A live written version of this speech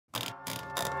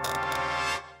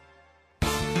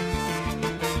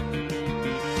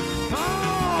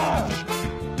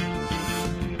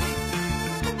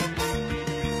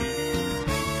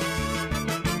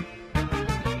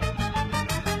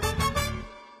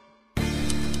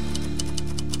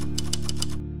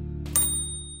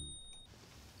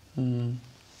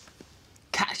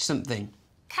Catch something.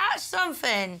 Catch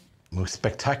something. Most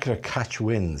spectacular catch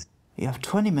wins. You have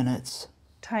 20 minutes.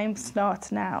 Time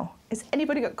starts now. Has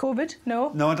anybody got COVID?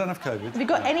 No? No, I don't have COVID. Have you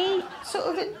got any sort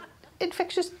of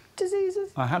infectious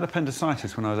diseases? I had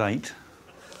appendicitis when I was 8.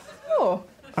 Oh.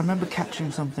 I remember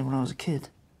catching something when I was a kid.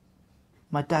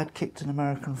 My dad kicked an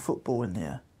American football in the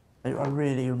air. I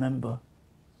really remember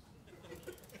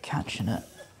catching it.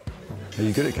 Are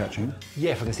you good at catching?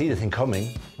 Yeah, if I can see the thing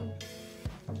coming.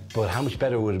 But how much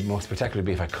better would most spectacular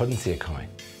be if I couldn't see it coming?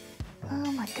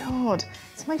 Oh, my God.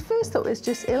 So my first thought was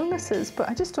just illnesses, but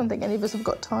I just don't think any of us have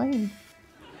got time.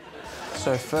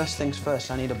 So first things first,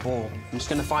 I need a ball. I'm just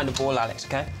going to find a ball, Alex,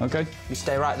 OK? OK. You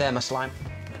stay right there, my slime.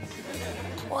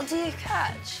 What do you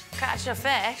catch? Catch a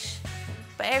fish?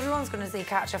 But everyone's going to say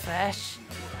catch a fish.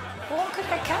 What could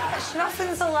I catch?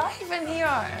 Nothing's alive in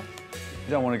here. You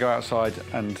don't want to go outside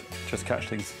and just catch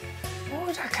things. What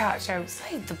would I catch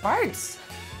outside? The birds?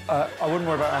 I wouldn't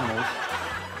worry about animals.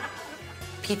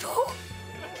 People?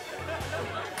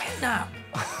 Kidnap.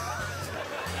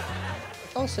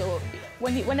 Also,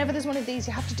 whenever there's one of these,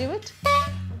 you have to do it.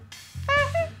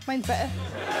 Mine's better.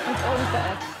 Mine's always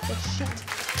better. Oh, shit.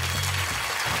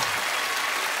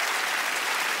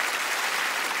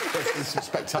 Some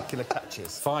spectacular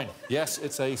catches. Fine. Yes,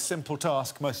 it's a simple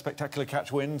task. Most spectacular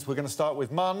catch wins. We're going to start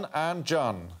with Mun and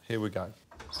John. Here we go.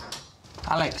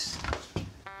 Alex,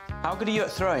 how good are you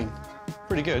at throwing?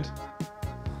 Pretty good.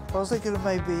 I was thinking of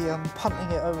maybe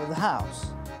punting it over the house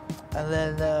and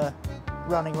then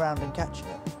running around and catching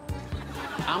it.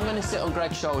 I'm going to sit on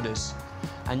Greg's shoulders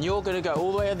and you're going to go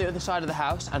all the way to the other side of the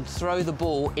house and throw the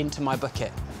ball into my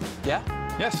bucket. Yeah?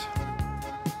 Yes.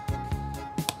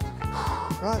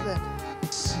 Right then.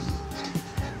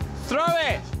 Throw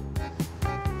it!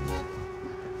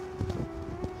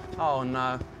 Oh,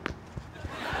 no.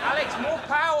 Alex, more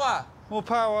power! More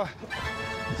power.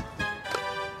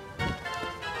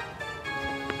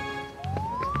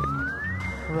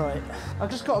 Right. I've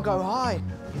just got to go high.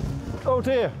 Oh,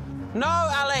 dear. No,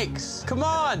 Alex! Come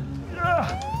on!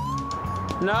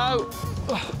 No.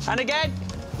 And again.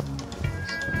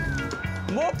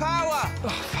 More power! Oh,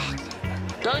 fuck.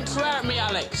 Don't swear at me,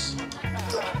 Alex.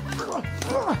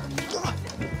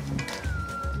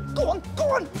 Go on,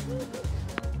 go on!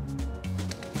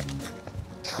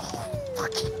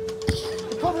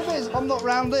 The problem is, I'm not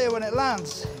round here when it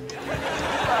lands.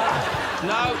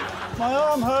 No. My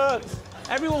arm hurts.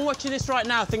 Everyone watching this right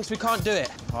now thinks we can't do it.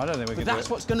 I don't think we can do it. But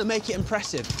that's what's going to make it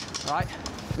impressive, right?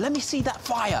 Let me see that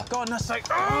fire. Go on, let's say...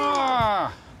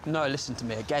 Ah! No, listen to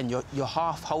me again. You're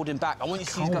half holding back. I want you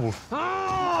to see you go...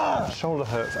 Ah! Shoulder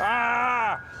hurts.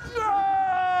 Ah!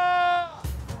 Ah!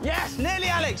 Yes, nearly,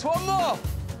 Alex. One more.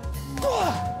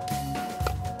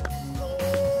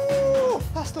 Oh,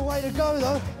 that's the way to go,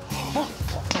 though.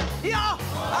 Yeah!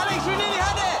 Alex, we nearly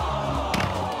had it.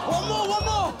 One more, one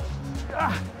more.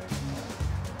 Ah!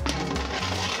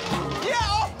 Yeah!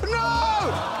 Oh, no!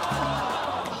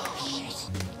 Oh, shit.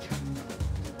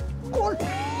 Go on.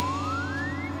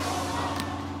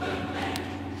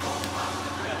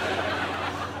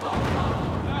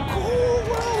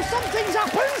 Something's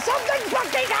happened! Something's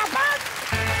fucking happened!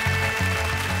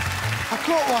 I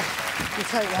caught one. You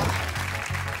take that.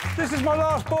 This is my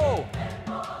last ball.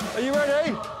 Are you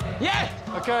ready? Yeah!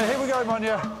 OK, here we go,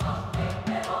 Munya.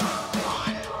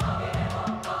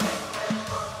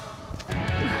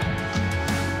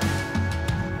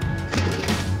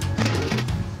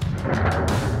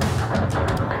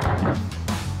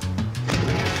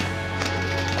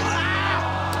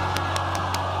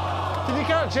 Did you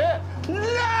catch it? No!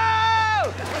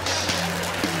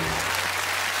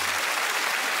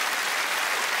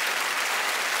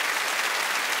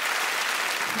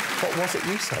 What was it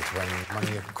you said when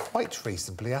Munya quite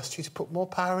reasonably asked you to put more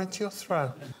power into your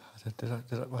throw? I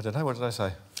don't know. What did I say?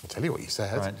 I'll tell you what you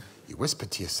said. Right. You whispered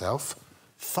to yourself,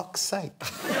 fuck's sake.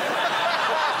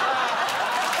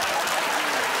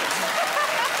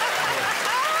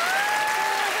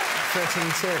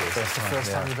 13 series. That's the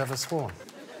first time you've ever sworn.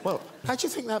 Well, how do you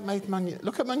think that made Munya...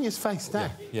 Look at Munya's face now.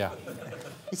 Yeah.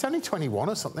 He's only 21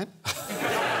 or something.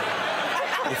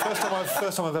 The first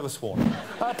time I've ever sworn.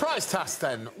 Prize task,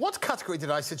 then. What category did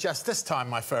I suggest this time,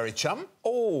 my furry chum?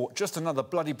 Oh, just another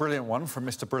bloody brilliant one from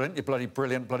Mr. Brilliant, you bloody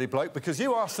brilliant bloody bloke, because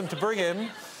you asked them to bring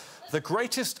in the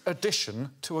greatest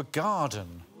addition to a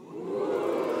garden.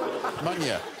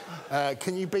 Munya,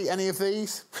 can you beat any of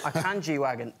these? I can,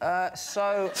 G-Wagon.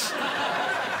 So...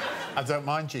 I don't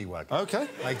mind G-Wagon. OK.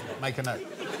 Make a note.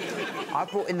 I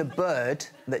brought in the bird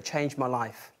that changed my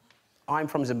life. I'm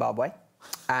from Zimbabwe.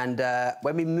 And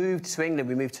when we moved to England,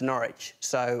 we moved to Norwich,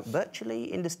 so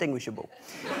virtually indistinguishable.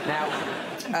 Now,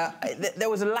 there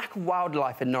was a lack of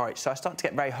wildlife in Norwich, so I started to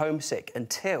get very homesick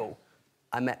until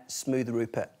I met Smooth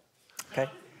Rupert, OK?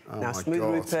 Oh now, Smooth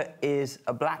Rupert is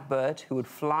a black bird who would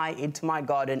fly into my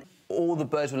garden. All the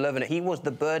birds were loving it. He was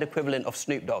the bird equivalent of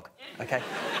Snoop Dogg, OK?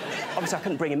 Obviously, I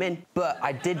couldn't bring him in, but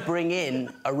I did bring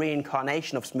in a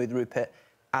reincarnation of Smooth Rupert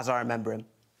as I remember him.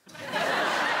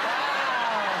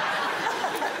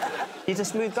 He's a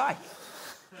smooth guy.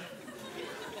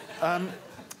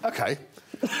 OK.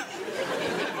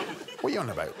 What are you on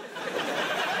about?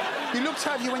 You looked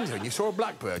out of your window and you saw a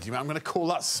blackbird. You went, I'm going to call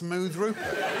that Smooth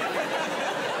Rupert.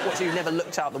 What, so you've never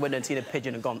looked out the window and seen a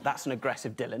pigeon and gone, that's an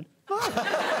aggressive Dylan?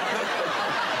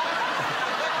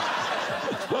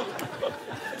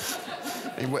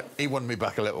 He won me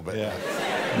back a little bit. Yeah.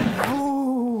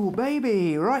 Oh,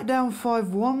 baby, write down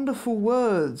 5 wonderful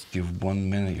words. You have 1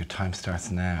 minute. Your time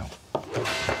starts now.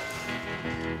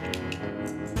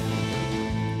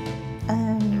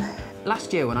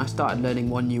 Last year, when I started learning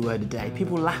 1 new word a day,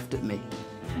 people laughed at me.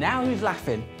 Now who's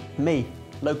laughing? Me,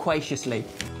 loquaciously.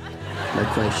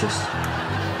 Loquacious.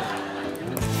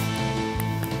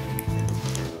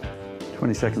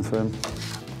 20 seconds, Fern.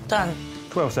 Done.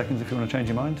 12 seconds if you want to change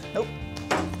your mind. Nope.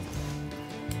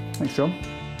 Thanks, John.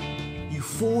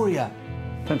 Euphoria.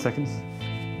 10 seconds.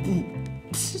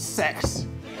 Sex.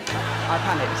 I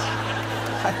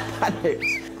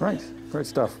panicked. Great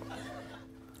stuff.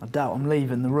 I doubt I'm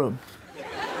leaving the room.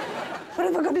 What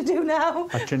am I going to do now?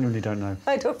 I genuinely don't know.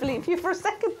 I don't believe you for a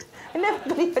second. I never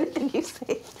believe anything you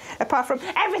say, apart from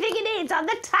everything you need's on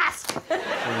the task.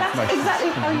 That's exactly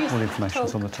how you All the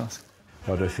information's talk. on the task.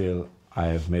 How do I feel? I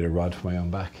have made a rod for my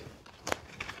own back.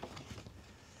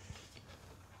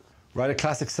 Write a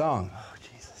classic song. Oh,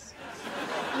 Jesus.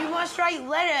 You must write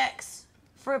lyrics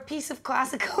for a piece of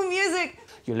classical music.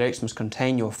 Your lyrics must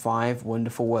contain your 5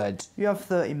 wonderful words. You have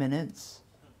 30 minutes.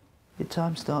 Your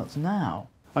time starts now.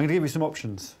 I'm going to give you some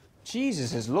options.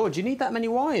 Jesus Lord, you need that many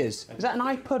wires? Is that an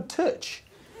iPod Touch?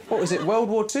 What was it, World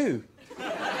War II?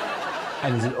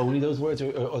 And is it only those words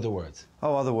or other words?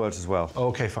 Oh, other words as well. Oh,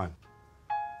 OK, fine.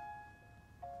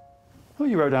 Oh,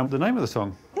 you wrote down the name of the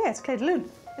song. Yeah, it's Clay de Lune,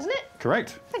 isn't it?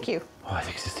 Correct. Thank you. Oh, I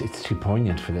think it's too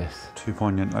poignant for this. Too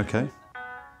poignant, OK.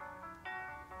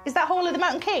 Is that Hall of the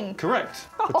Mountain King? Correct,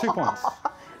 for 2 points.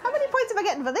 How many points am I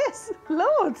getting for this?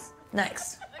 Loads.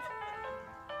 Next.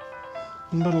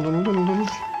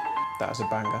 That was a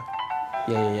banger.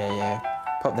 Yeah.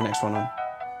 Pop the next one on.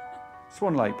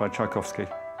 Swan Lake by Tchaikovsky.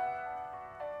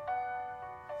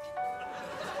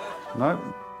 No.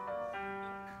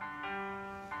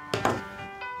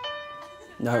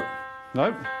 No,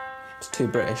 No. it's too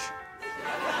British.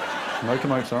 No to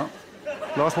Mozart.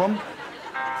 Last one.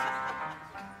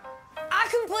 I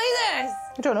can play this.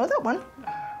 I don't know that one.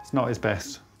 It's not his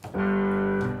best.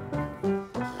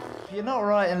 You're not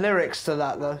writing lyrics to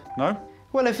that, though. No?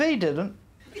 Well, if he didn't,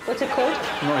 What's it called?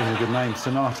 Not even a good name.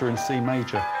 Sonata in C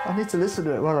major. I need to listen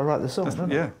to it while I write the song,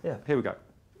 don't I? Yeah. Here we go.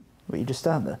 But you just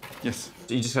stand there. Yes.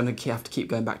 You're just going to have to keep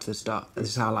going back to the start. This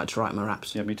is how I like to write my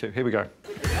raps. Yeah, me too. Here we go.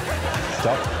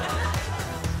 Stop.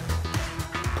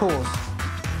 Pause.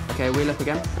 OK, wheel up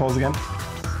again. Pause again.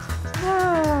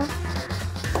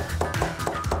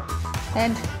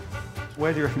 And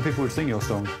Where do you reckon people would sing your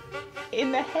song?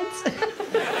 in their heads.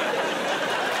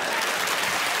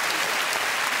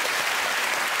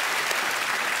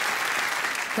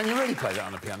 Can you really play that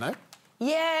on the piano?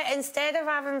 Yeah, instead of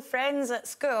having friends at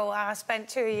school, I spent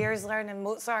 2 years learning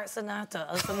Mozart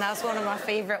sonatas, and that's one of my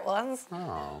favourite ones.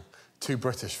 Oh, too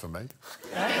British for me.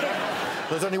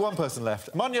 There's only one person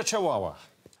left. Munya Chawawa.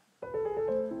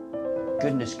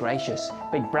 Goodness gracious.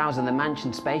 Big brows in the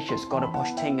mansion spacious. Got a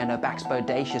posh ting and her back's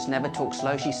bodacious. Never talk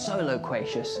slow, she's so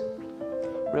loquacious.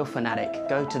 Real fanatic.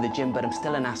 Go to the gym, but I'm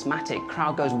still an asthmatic.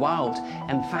 Crowd goes wild,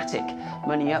 emphatic.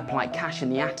 Money up like cash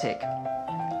in the attic.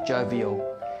 Jovial.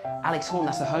 Alex Horne,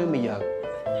 that's the homie, yo.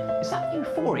 Is that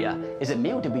euphoria? Is it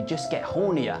me or did we just get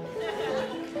hornier?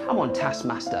 I'm on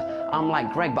Taskmaster. I'm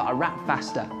like Greg, but I rap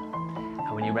faster.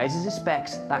 And when he raises his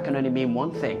specs, that can only mean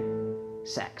one thing.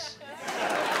 Sex.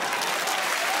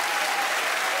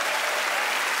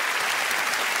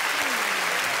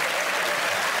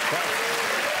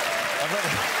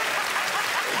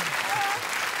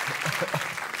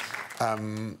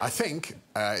 I think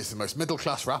it's the most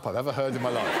middle-class rap I've ever heard in my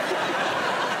life.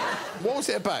 What was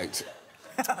it about?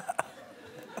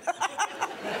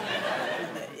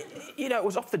 You know, it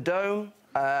was off the dome.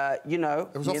 You know...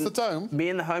 It was off the dome? Me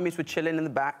and the homies were chilling in the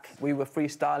back. We were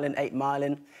freestyling, 8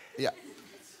 miling. Yeah.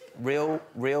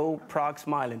 Real Prague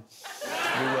smiling.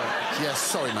 We were. Yes,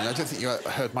 sorry, man, I don't think you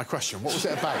heard my question. What was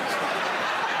it about?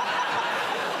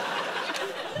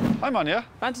 Hi, Munya.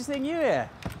 Fancy seeing you here.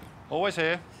 Always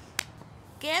here.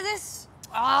 Get this?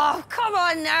 Oh, come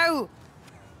on now.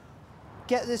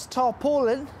 Get this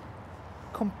tarpaulin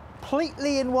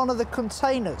completely in one of the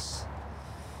containers.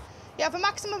 You have a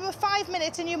maximum of 5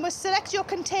 minutes and you must select your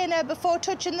container before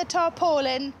touching the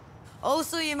tarpaulin.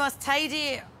 Also, you must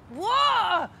tidy...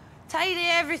 What? Tidy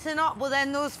everything up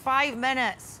within those 5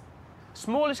 minutes.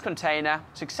 Smallest container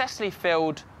successfully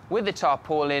filled with the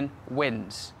tarpaulin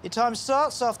wins. Your time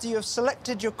starts after you have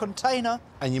selected your container.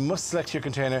 And you must select your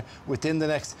container within the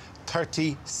next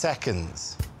 30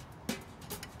 seconds.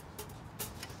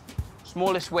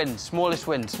 Smallest wins, smallest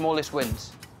wins, smallest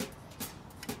wins.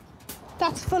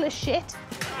 That's full of shit.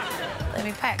 Let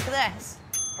me pick this.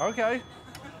 OK.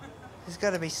 There's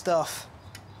going to be stuff.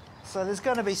 So there's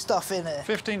going to be stuff in it.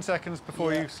 15 seconds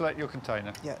before you select your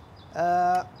container. Yeah.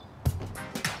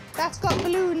 That's got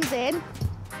balloons in.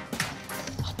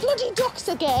 Oh, bloody ducks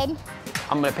again.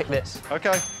 I'm going to pick this. OK.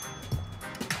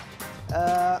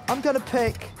 I'm going to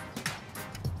pick...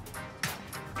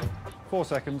 4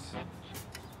 seconds.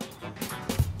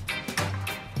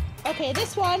 OK,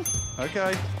 this one.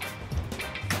 OK.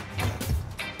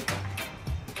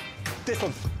 This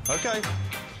one. OK.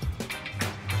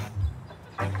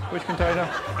 Which container?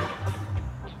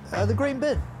 the green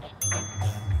bin.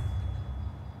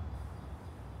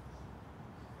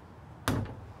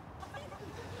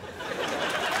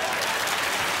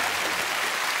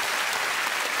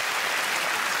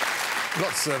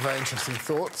 Lots of interesting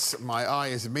thoughts. My eye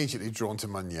is immediately drawn to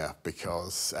Munya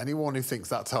because anyone who thinks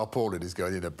that tarpaulin is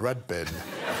going in a bread bin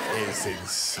is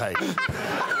insane.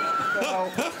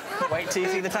 Well, wait till you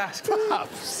see the task.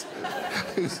 Perhaps.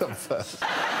 Who's up first?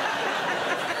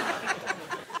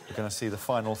 We're going to see the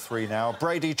final 3 now.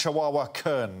 Brady, Chawawa,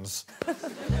 Kearns.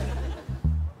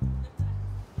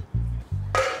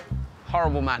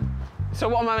 Horrible man. So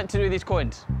what am I meant to do with these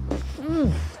coins?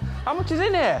 How much is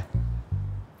in here?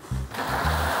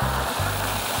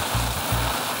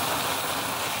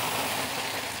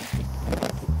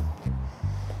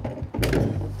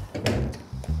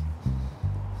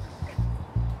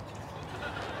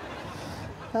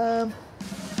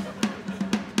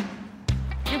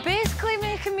 You're basically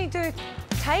making me do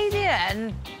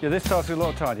tidying. Yeah, this task is a lot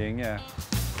of tidying, yeah.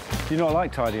 Do you not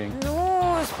like tidying?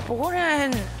 No, it's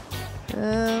boring.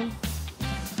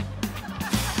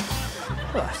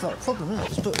 Well, that's not a problem, is it?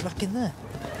 Just put it back in there.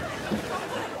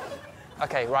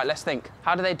 OK, right, let's think.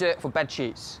 How do they do it for bed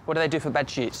sheets? What do they do for bed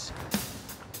sheets?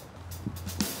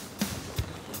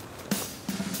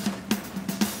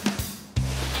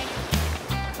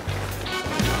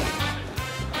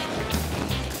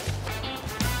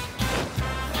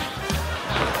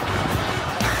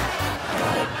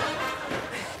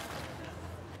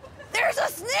 There's a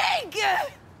snake!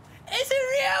 Is it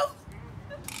real?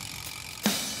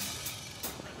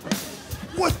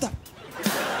 What the?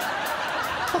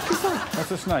 What is that?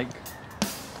 That's a snake.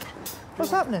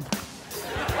 What's happening?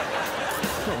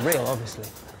 It's not real, obviously. Do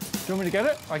you want me to get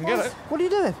it? I can get it. What are you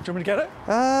doing? Do you want me to get it?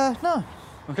 No.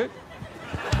 OK.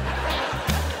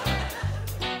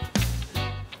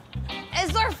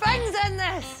 Is there things in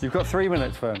this? You've got 3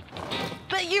 minutes, Fern.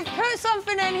 But you've put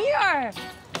something in here.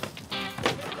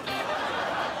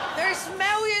 There's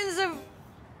millions of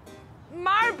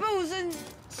marbles and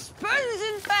spoons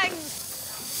and things.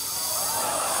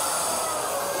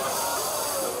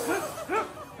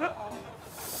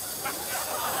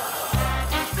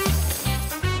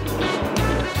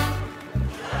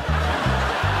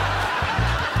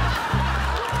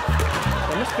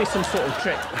 There must be some sort of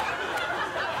trick.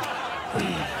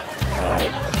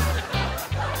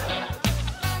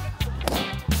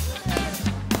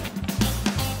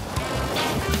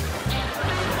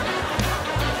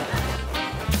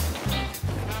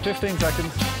 $15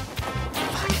 seconds.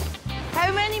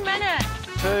 How many minutes?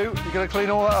 2. You're going to clean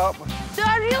all that up. Do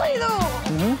I really,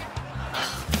 though?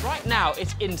 Right now,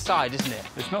 it's inside, isn't it?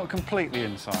 It's not completely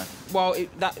inside. Well,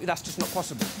 that's just not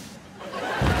possible.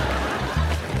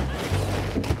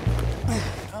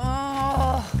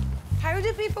 Oh, how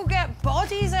do people get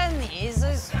bodies in these?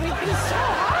 It's would be so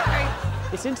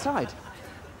hard. It's inside,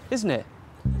 isn't it?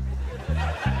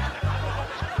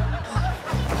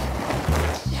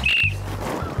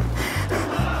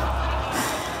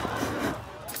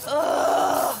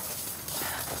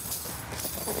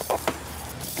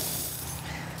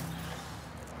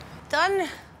 Done?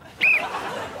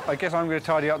 I guess I'm going to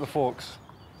tidy up the forks.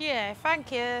 Yeah,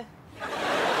 thank you.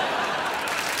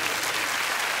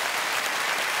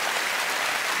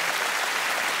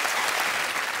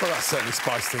 Well, that's certainly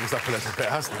spiced things up a little bit,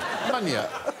 hasn't it? Munya,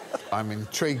 I'm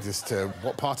intrigued as to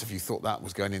what part of you thought that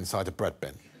was going inside a bread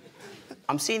bin.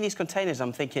 I'm seeing these containers,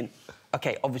 I'm thinking,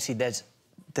 OK, obviously there's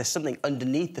something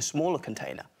underneath the smaller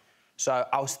container. So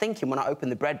I was thinking when I open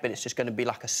the bread bin, it's just going to be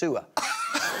like a sewer. So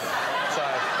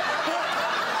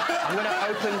I'm going to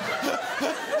open...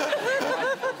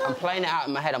 I'm playing it out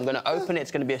in my head. I'm going to open it. It's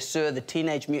going to be a sewer. The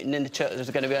Teenage Mutant Ninja Turtles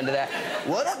are going to be under there.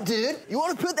 What up, dude? You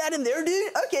want to put that in there,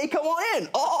 dude? OK, come on in.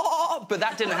 Oh, but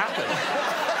that didn't happen.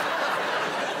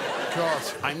 God,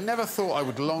 I never thought I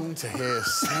would long to hear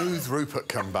Smooth Rupert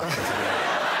come back into the...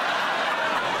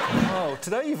 Oh,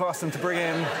 today you've asked them to bring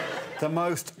in the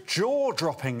most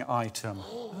jaw-dropping item.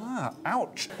 Ah,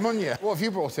 ouch. Munya, what have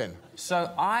you brought in?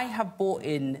 So I have brought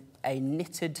in a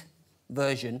knitted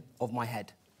version of my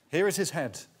head. Here is his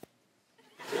head.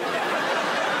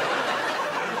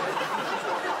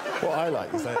 What I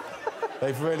like is that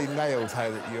they've really nailed how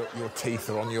that your teeth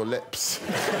are on your lips. They've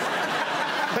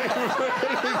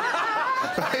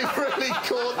really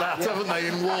caught that, haven't they,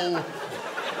 in wool?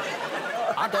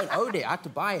 I don't own it. I had to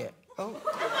buy it. Oh. What?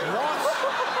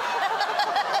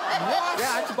 What? Yeah,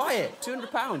 I had to buy it.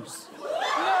 £200. No!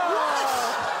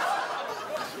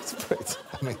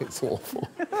 I mean, it's awful.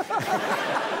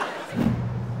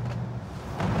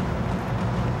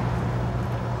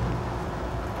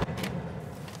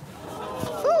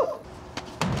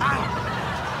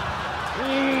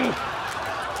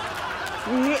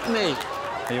 Hit me.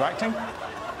 Are you acting?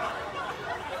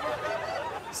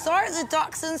 Start the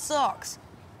ducks and socks.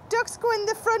 Ducks go in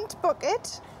the front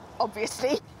bucket,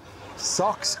 obviously.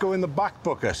 Socks go in the back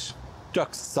bucket.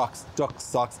 Ducks, socks, ducks,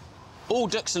 socks. All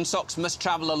ducks and socks must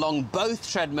travel along both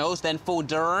treadmills, then fall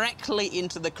directly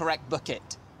into the correct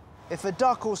bucket. If a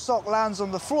duck or sock lands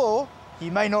on the floor,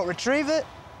 you may not retrieve it.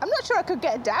 I'm not sure I could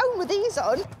get down with these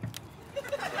on.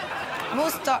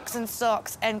 Most ducks and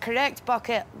socks in correct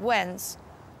bucket wins.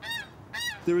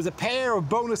 There is a pair of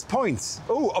bonus points.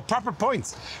 Oh, proper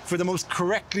points for the most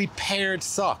correctly paired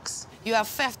socks. You have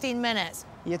 15 minutes.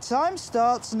 Your time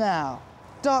starts now.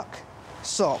 Duck,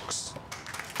 socks.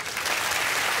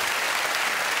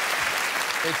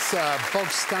 It's a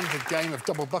bog-standard game of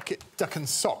double bucket, duck and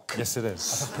sock. Yes, it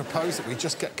is. I propose that we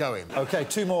just get going. OK,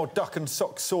 two more duck and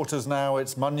sock sorters now.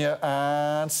 It's Munya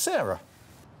and Sarah.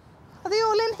 Are they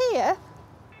all in here?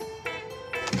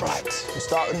 Right, we'll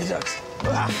start with the ducks.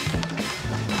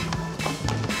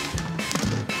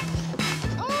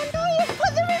 Oh, no, you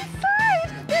put them inside!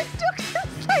 There's ducks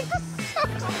inside the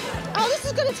socks! Oh, this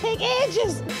is going to take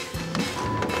ages!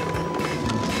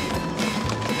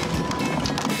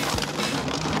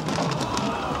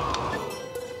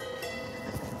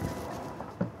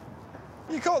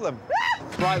 You caught them?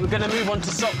 Right, we're going to move on to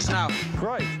socks now.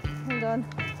 Great. Hold on.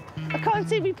 I can't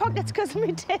see my pockets because of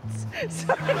my tits.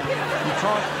 Sorry. You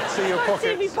can't see your pockets.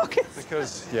 See my pockets.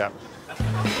 Because, yeah.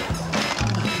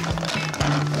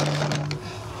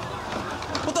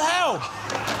 What the hell?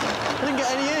 I didn't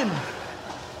get any in.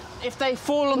 If they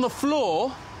fall on the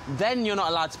floor, then you're not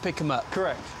allowed to pick them up.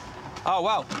 Correct. Oh,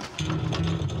 well.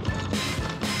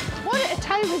 One at a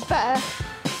time is better.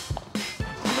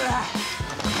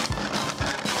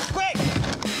 Quick!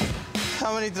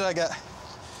 How many did I get?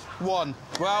 One.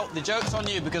 Well, the joke's on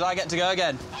you because I get to go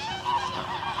again.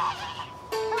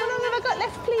 How long have I got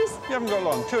left, please? You haven't got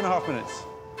long. 2.5 minutes.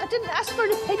 I didn't ask for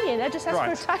an opinion, I just asked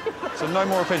Right. for a time. So no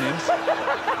more opinions.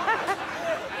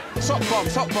 Sock bomb,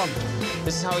 sock bomb.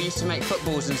 This is how I used to make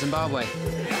footballs in Zimbabwe.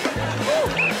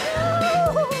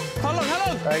 How long, how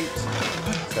long? 8,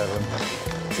 7,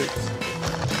 6,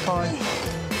 5,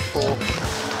 4,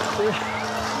 3.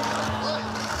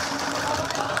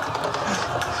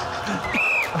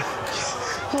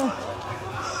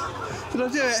 Did I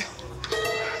do it?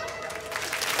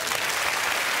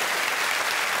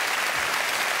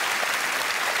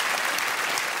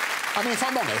 I mean, if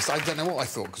I'm honest, I don't know what I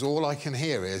thought, because all I can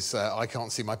hear is I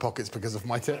can't see my pockets because of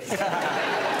my tits. It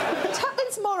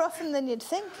happens more often than you'd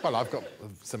think. Well, I've got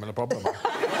a similar problem.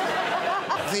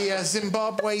 The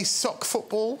Zimbabwe sock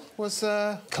football was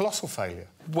a colossal failure.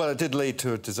 Well, it did lead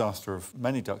to a disaster of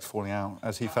many ducks falling out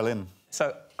as he fell in.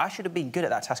 So I should have been good at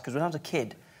that task because when I was a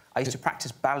kid, I used to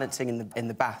practice balancing in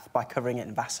the bath by covering it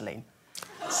in Vaseline.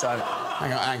 So...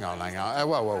 Hang on.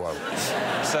 Whoa.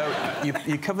 So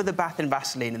you cover the bath in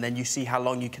Vaseline and then you see how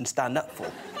long you can stand up for.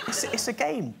 It's a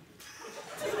game.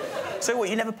 So what,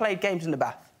 you never played games in the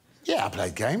bath? Yeah, I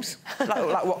played games.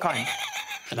 like what kind?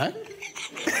 You know?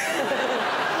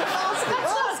 That's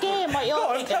not a game, what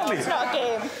you're thinking of. It's not a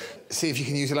game. See if you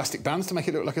can use elastic bands to make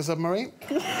it look like a submarine.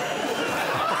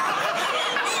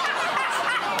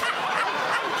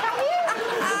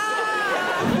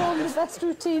 best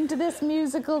routine to this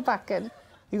musical backing.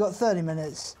 You've got 30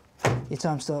 minutes. Your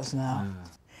time starts now.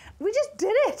 We just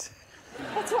did it.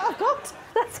 That's what I've got.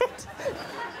 That's it.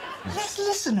 Let's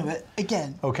listen to it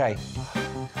again. OK.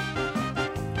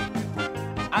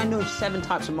 I know 7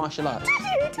 types of martial arts.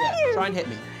 Did you? Try and hit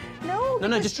me. No,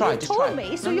 No, just try. You Just told try.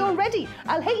 me, so you're ready.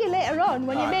 I'll hit you later on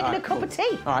when you're making a cup of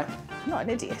tea. All right. I'm not an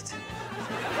idiot.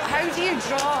 How do you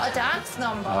draw a dance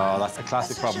number? Oh, that's a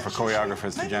classic problem for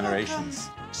choreographers for generations.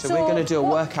 So we're going to do a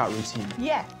what- workout routine.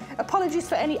 Yeah. Apologies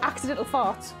for any accidental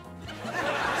farts.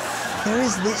 There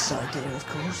is this idea, of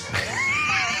course.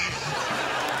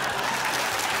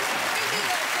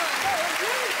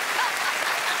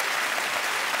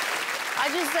 I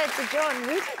just said to John,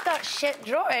 we did that shit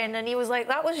drawing, and he was like,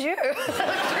 that was you. That was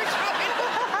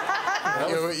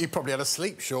your drawing. You probably had a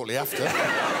sleep shortly after.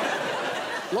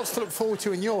 Lots to look forward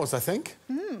to in yours, I think.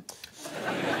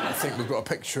 I think we've got a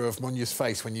picture of Munya's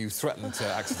face when you threatened to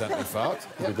accidentally fart.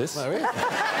 With this. There we are.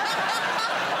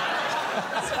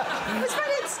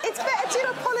 It's better to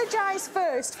apologise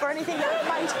first for anything that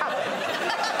might happen.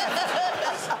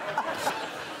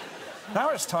 Now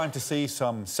it's time to see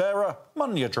some Sarah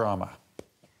Munya drama.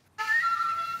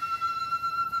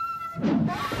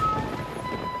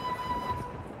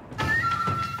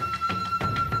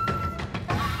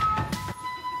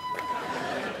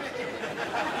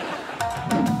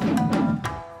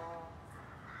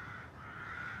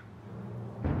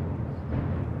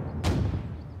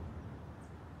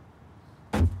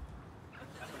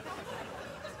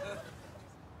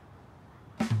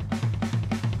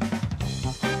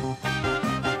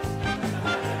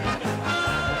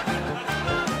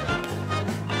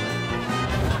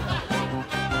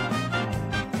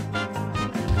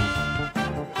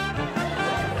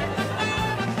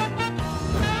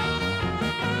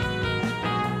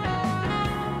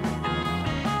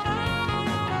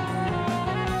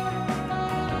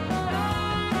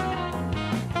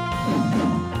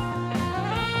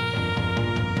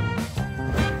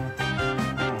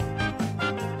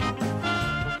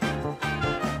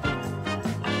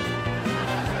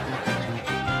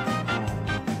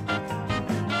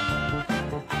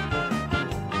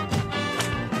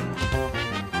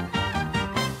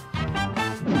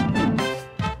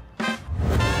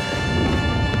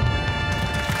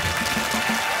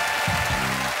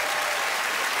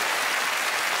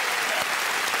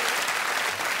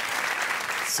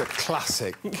 It's a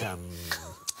classic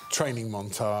training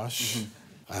montage.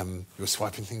 You were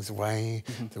swiping things away.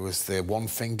 There was the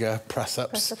one-finger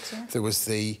press-ups. Press-ups, yeah. There was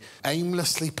the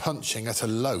aimlessly punching at a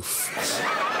loaf.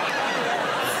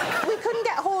 We couldn't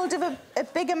get hold of a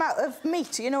big amount of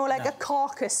meat, you know, like a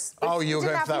carcass. Oh, you were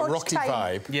Didn't going for have that much Rocky time.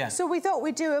 vibe? Yeah. So we thought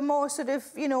we'd do a more sort of,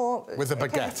 you know... With a kind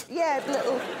baguette? of- yeah,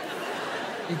 little...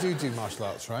 You do martial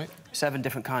arts, right? 7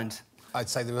 different kinds. I'd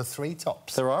say there were 3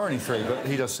 tops. There are only 3, but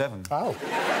he does 7. Oh.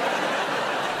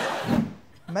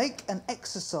 Make an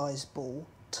exercise ball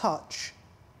touch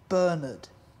Bernard.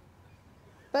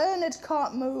 Bernard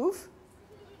can't move.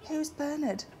 Who's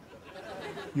Bernard?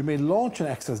 You may launch an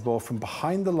exercise ball from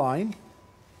behind the line.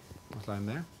 What line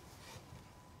there?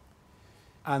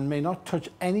 And may not touch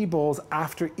any balls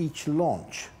after each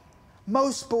launch.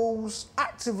 Most balls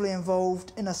actively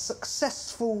involved in a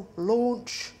successful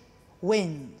launch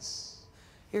wins.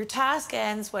 Your task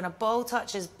ends when a ball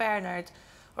touches Bernard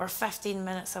or 15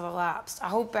 minutes have elapsed. I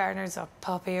hope Bernard's a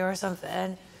puppy or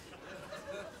something.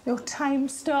 Your time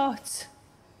starts.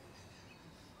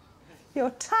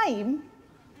 Your time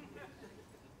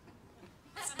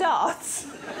starts.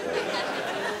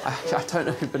 I don't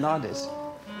know who Bernard is.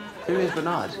 Who is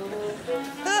Bernard?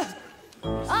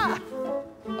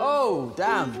 Oh,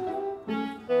 damn.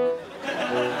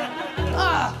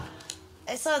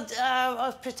 It's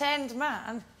a pretend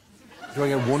man. Do I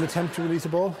get one attempt to release a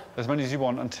ball? As many as you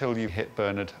want until you hit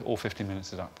Bernard. All 15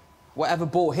 minutes is up. Whatever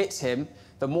ball hits him,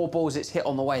 the more balls it's hit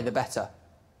on the way, the better.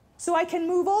 So I can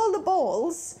move all the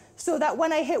balls so that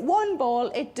when I hit one ball,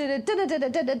 it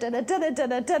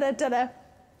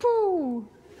poo.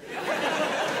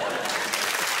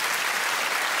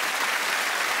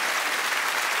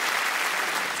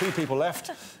 2 people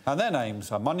left, and their names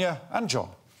are Munya and John.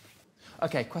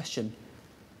 OK, question.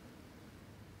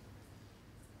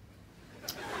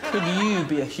 Could you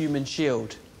be a human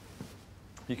shield?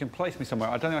 You can place me somewhere.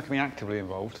 I don't think I can be actively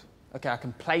involved. OK, I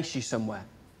can place you somewhere.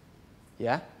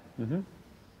 Yeah?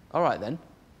 All right, then.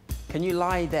 Can you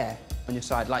lie there on your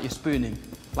side, like you're spooning?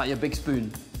 Like your big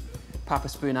spoon? Papa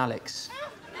Spoon Alex.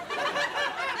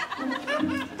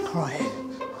 Right.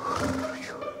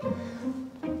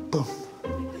 Boom.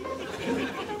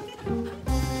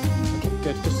 OK,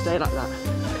 good. Just stay like that.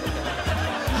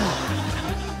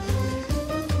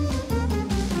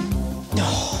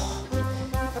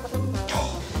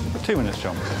 2 minutes,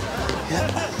 John. Look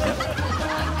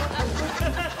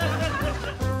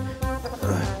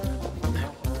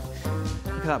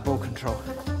at that ball control.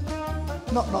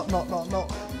 Not.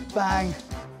 Bang,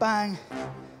 bang,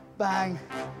 bang.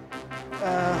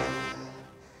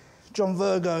 John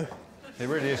Virgo. It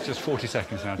really is just 40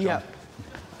 seconds now, John. Yeah.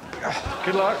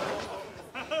 Good luck.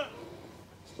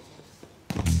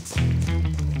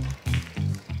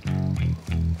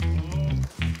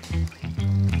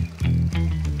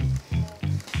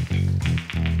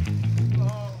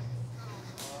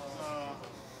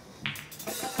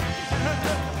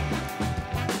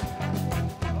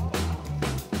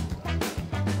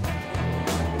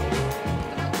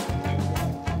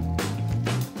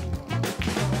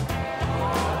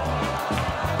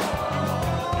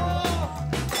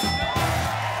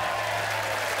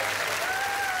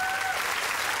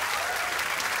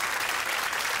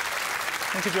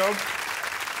 Good job.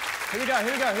 Here we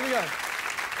go.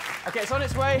 OK, it's on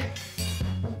its way.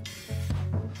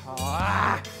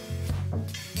 Ah!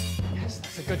 Yes,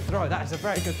 that's a good throw. That is a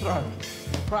very good throw.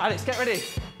 Right, Alex, get ready.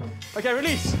 OK,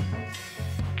 release.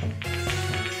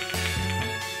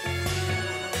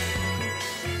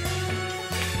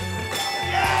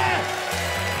 Yeah!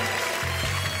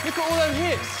 Look at all those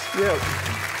hits. Yeah.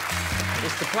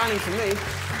 It's the planning for me.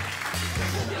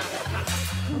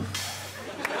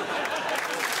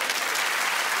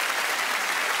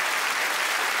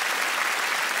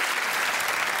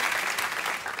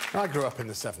 I grew up in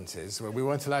the 70s where we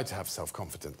weren't allowed to have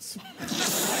self-confidence.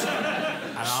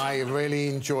 And I really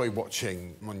enjoy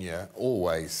watching Munya,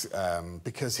 always,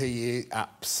 because he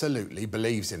absolutely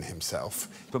believes in himself.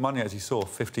 But Munya, as you saw,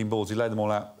 15 balls, he laid them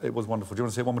all out. It was wonderful. Do you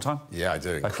want to see it one more time? Yeah, I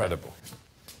do. Incredible.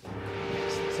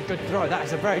 Yes, it's a good throw. That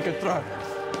is a very good throw.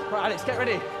 Right, Alex, get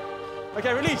ready.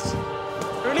 OK, release.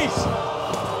 Release.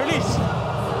 Release.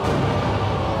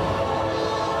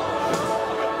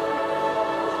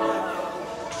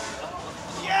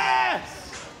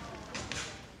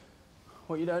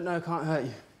 What you don't know can't hurt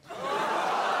you.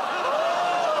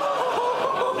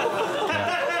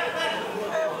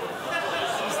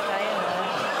 She's staying there.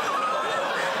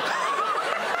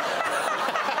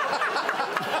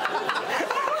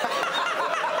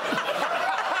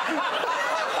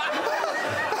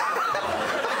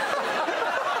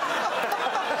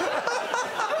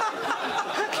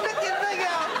 Get your thing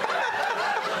out!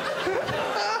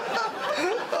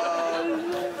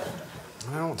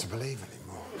 I don't want to believe anymore.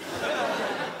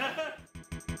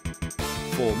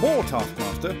 For more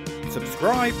Taskmaster,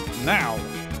 subscribe now.